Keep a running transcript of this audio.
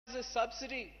fertilizer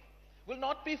subsidy will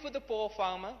not be for the poor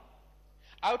farmer.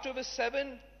 Out of a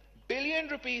 7 billion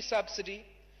rupee subsidy,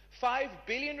 5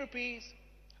 billion rupees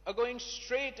are going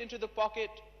straight into the pocket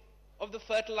of the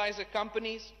fertilizer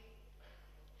companies.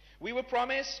 We were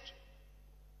promised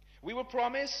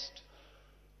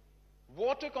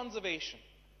water conservation,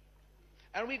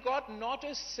 and we got not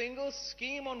a single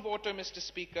scheme on water, Mr.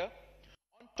 Speaker.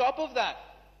 On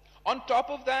top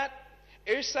of that,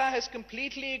 IRSA has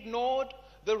completely ignored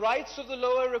the rights of the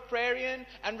lower riparian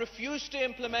and refused to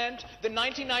implement the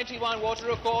 1991 Water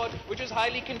Accord, which is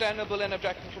highly condemnable and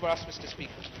objectionable for us, Mr.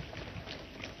 Speaker.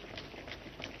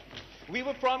 We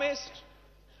were promised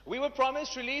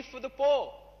relief for the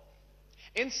poor.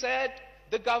 Instead,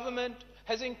 the government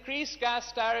has increased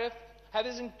gas tariff,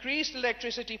 has increased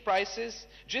electricity prices,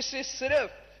 जिससे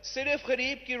सिर्फ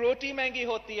गरीब की रोटी महंगी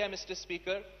होती है, Mr.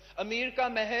 Speaker, अमीर का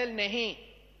महल नहीं,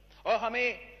 और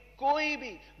हमें कोई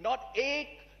भी not एक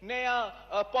नया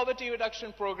poverty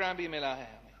reduction program भी मिला है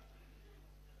हमें.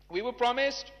 We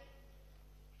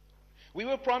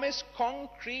were promised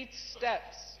concrete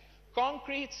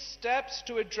steps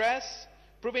to address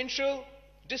provincial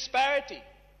disparity.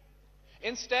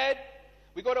 Instead,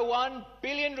 we got a 1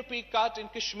 billion rupee cut in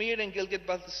Kashmir and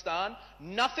Gilgit-Baltistan,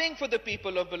 nothing for the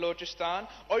people of Balochistan.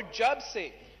 और जब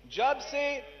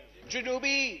से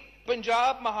जनूबी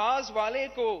पंजाब महाज वाले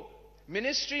को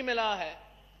मिनिस्ट्री मिला है,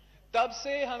 तब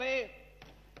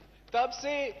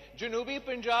से जनूबी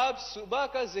पंजाब सूबा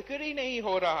का जिक्र ही नहीं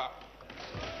हो रहा.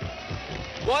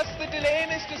 What's the delay,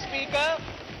 Mr.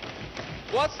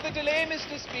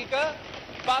 Speaker?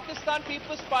 Pakistan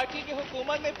People's Party की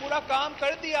हुकूमत ने पूरा काम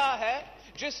कर दिया है.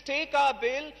 Just take our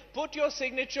bill, put your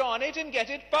signature on it and get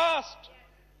it passed.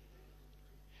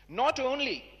 Not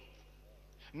only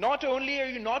are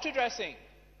you not addressing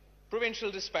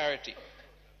provincial disparity,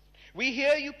 we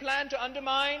hear you plan to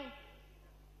undermine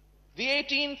the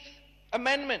 18th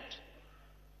Amendment.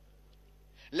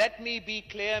 Let me be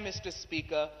clear, Mr.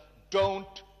 Speaker,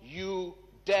 don't you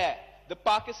dare. The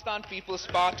Pakistan People's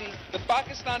Party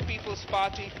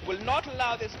will not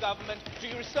allow this government to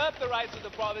usurp the rights of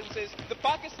the provinces. The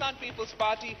Pakistan People's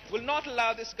Party will not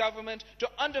allow this government to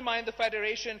undermine the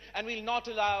federation, and will not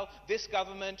allow this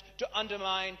government to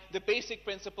undermine the basic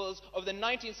principles of the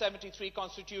 1973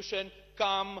 Constitution,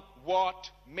 come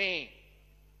what may.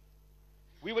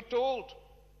 We were told,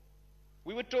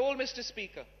 Mr.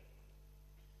 Speaker,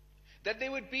 that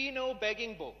there would be no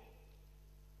begging bowl.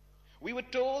 We were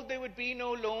told there would be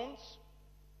no loans.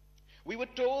 We were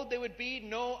told there would be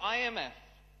no IMF.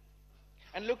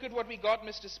 And look at what we got,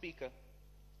 Mr. Speaker.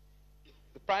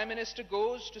 The Prime Minister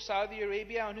goes to Saudi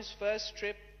Arabia on his first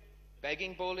trip,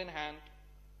 begging bowl in hand.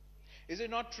 Is it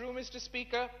not true, Mr.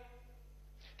 Speaker,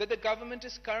 that the government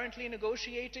is currently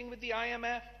negotiating with the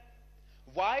IMF?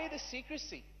 Why the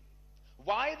secrecy?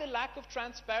 Why the lack of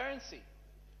transparency?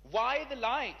 Why the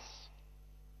lies?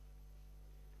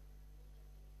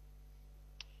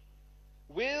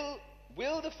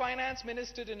 Will the finance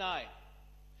minister deny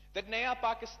that Naya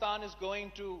Pakistan is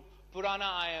going to Purana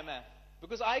IMF?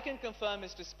 Because I can confirm,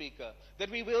 Mr. Speaker, that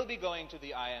we will be going to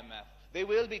the IMF. They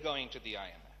will be going to the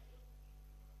IMF.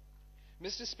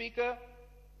 Mr. Speaker,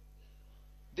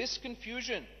 this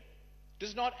confusion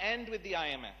does not end with the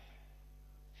IMF.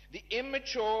 The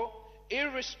immature,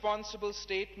 irresponsible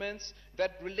statements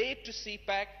that relate to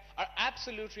CPAC are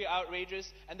absolutely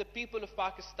outrageous, and the people of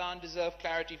Pakistan deserve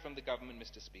clarity from the government,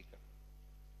 Mr. Speaker.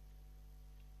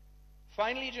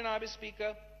 Finally, Janabi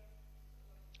Speaker,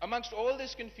 amongst all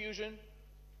this confusion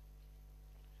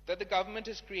that the government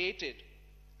has created,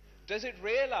 does it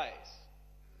realize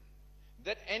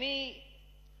that any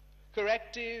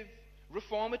corrective,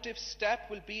 reformative step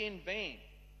will be in vain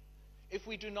if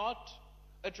we do not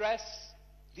address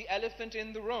the elephant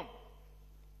in the room?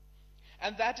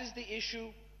 And that is the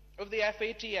issue of the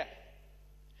FATF.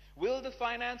 Will the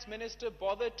finance minister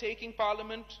bother taking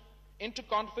Parliament into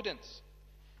confidence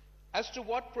as to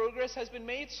what progress has been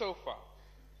made so far?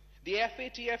 The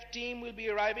FATF team will be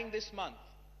arriving this month.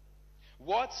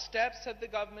 What steps have the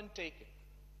government taken?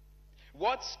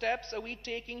 What steps are we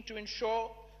taking to ensure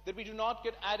that we do not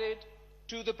get added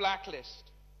to the blacklist?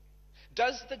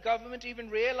 Does the government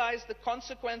even realize the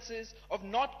consequences of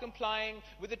not complying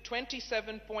with the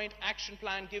 27-point action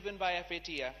plan given by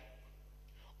FATF?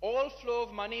 All flow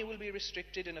of money will be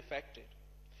restricted and affected.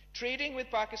 Trading with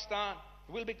Pakistan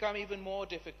will become even more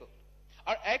difficult.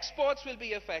 Our exports will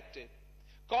be affected.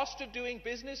 Cost of doing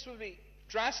business will be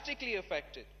drastically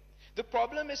affected. The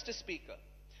problem, Mr. Speaker,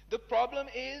 the problem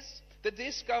is that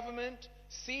this government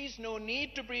sees no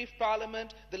need to brief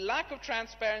Parliament. The lack of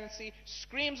transparency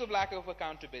screams of lack of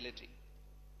accountability.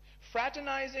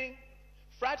 Fraternizing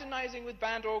fraternizing with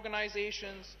banned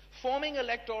organizations, forming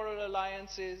electoral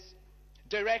alliances,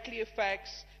 directly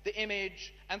affects the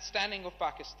image and standing of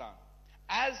Pakistan,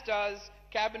 as does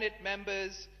cabinet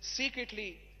members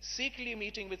secretly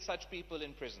meeting with such people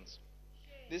in prisons.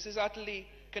 This is utterly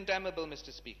condemnable,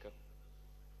 Mr. Speaker.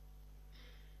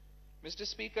 Mr.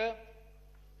 Speaker,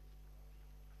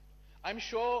 I'm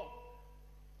sure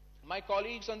my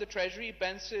colleagues on the Treasury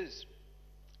benches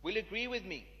will agree with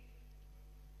me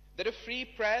that a free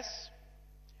press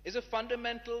is a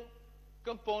fundamental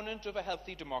component of a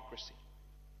healthy democracy.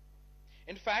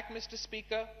 In fact, Mr.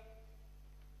 Speaker,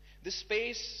 the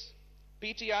space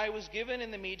PTI was given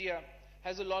in the media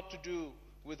has a lot to do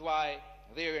with why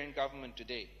they are in government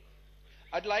today.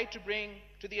 I'd like to bring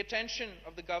to the attention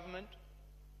of the government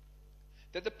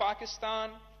that the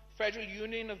Pakistan Federal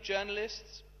Union of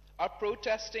Journalists are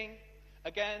protesting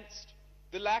against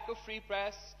the lack of free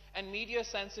press and media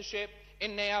censorship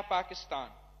in Naya Pakistan.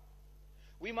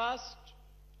 We must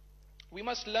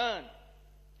learn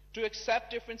to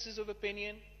accept differences of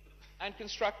opinion and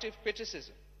constructive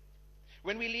criticism.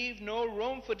 When we leave no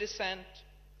room for dissent,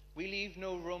 we leave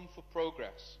no room for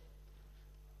progress.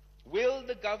 Will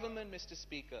the government, Mr.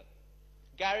 Speaker,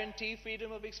 guarantee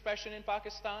freedom of expression in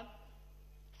Pakistan,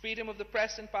 freedom of the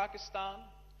press in Pakistan,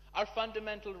 our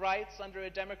fundamental rights under a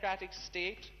democratic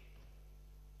state?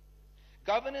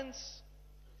 Governance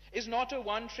is not a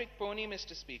one-trick pony,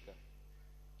 Mr. Speaker.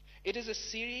 It is a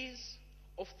series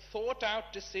of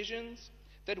thought-out decisions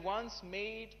that once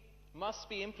made must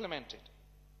be implemented.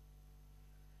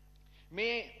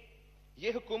 मैं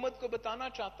ये हुकूमत को बताना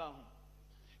चाहता हूं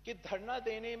कि धरना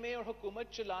देने में और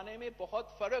हुकूमत चलाने में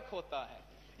बहुत फर्क होता है.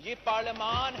 ये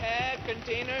पार्लियामान है,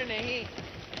 कंटेनर नहीं.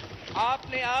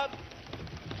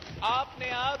 आपने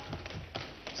अब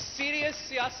सीरियस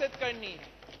सियासत करनी है.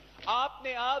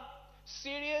 आपने अब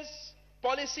सीरियस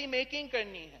पॉलिसी मेकिंग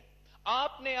करनी है.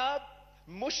 आपने अब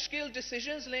मुश्किल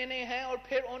डिसीजंस लेने हैं और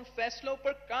फिर उन फैसलों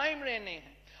पर कायम रहने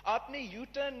हैं. आपने यू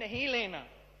टर्न नहीं लेना.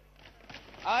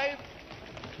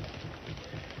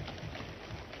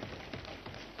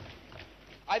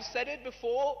 I've said it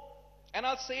before and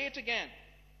I'll say it again.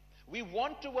 We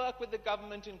want to work with the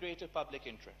government in greater public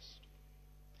interest.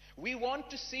 We want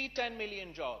to see 10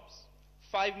 million jobs,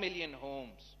 5 million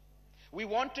homes. We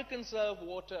want to conserve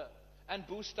water and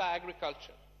boost our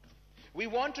agriculture. We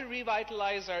want to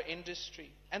revitalize our industry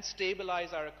and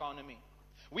stabilize our economy.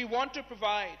 We want to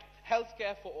provide health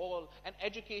care for all and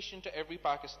education to every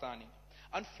Pakistani.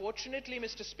 Unfortunately,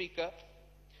 Mr. Speaker,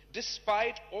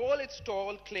 despite all its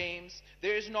tall claims,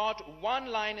 there is not one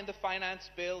line in the finance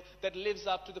bill that lives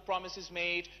up to the promises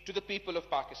made to the people of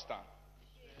Pakistan.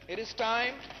 It is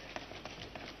time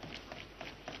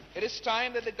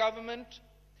that the government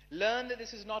learn that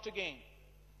this is not a game.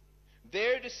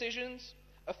 Their decisions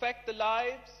affect the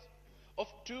lives of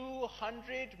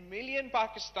 200 million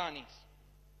Pakistanis.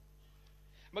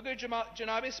 मगर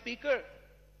जनाब speaker,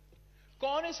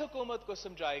 कौन इस हुकूमत को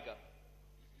समझाएगा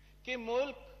कि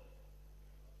मुल्क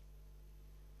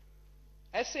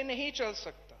ऐसे नहीं चल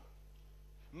सकता.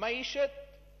 معیشت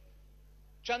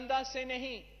चंदा से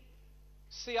नहीं,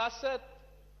 सियासत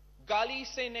गाली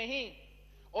से नहीं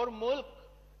और मुल्क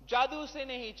जादू से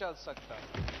नहीं चल सकता.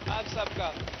 आप सबका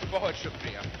बहुत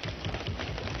शुक्रिया.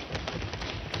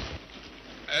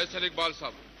 एहसन इकबाल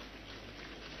साहब.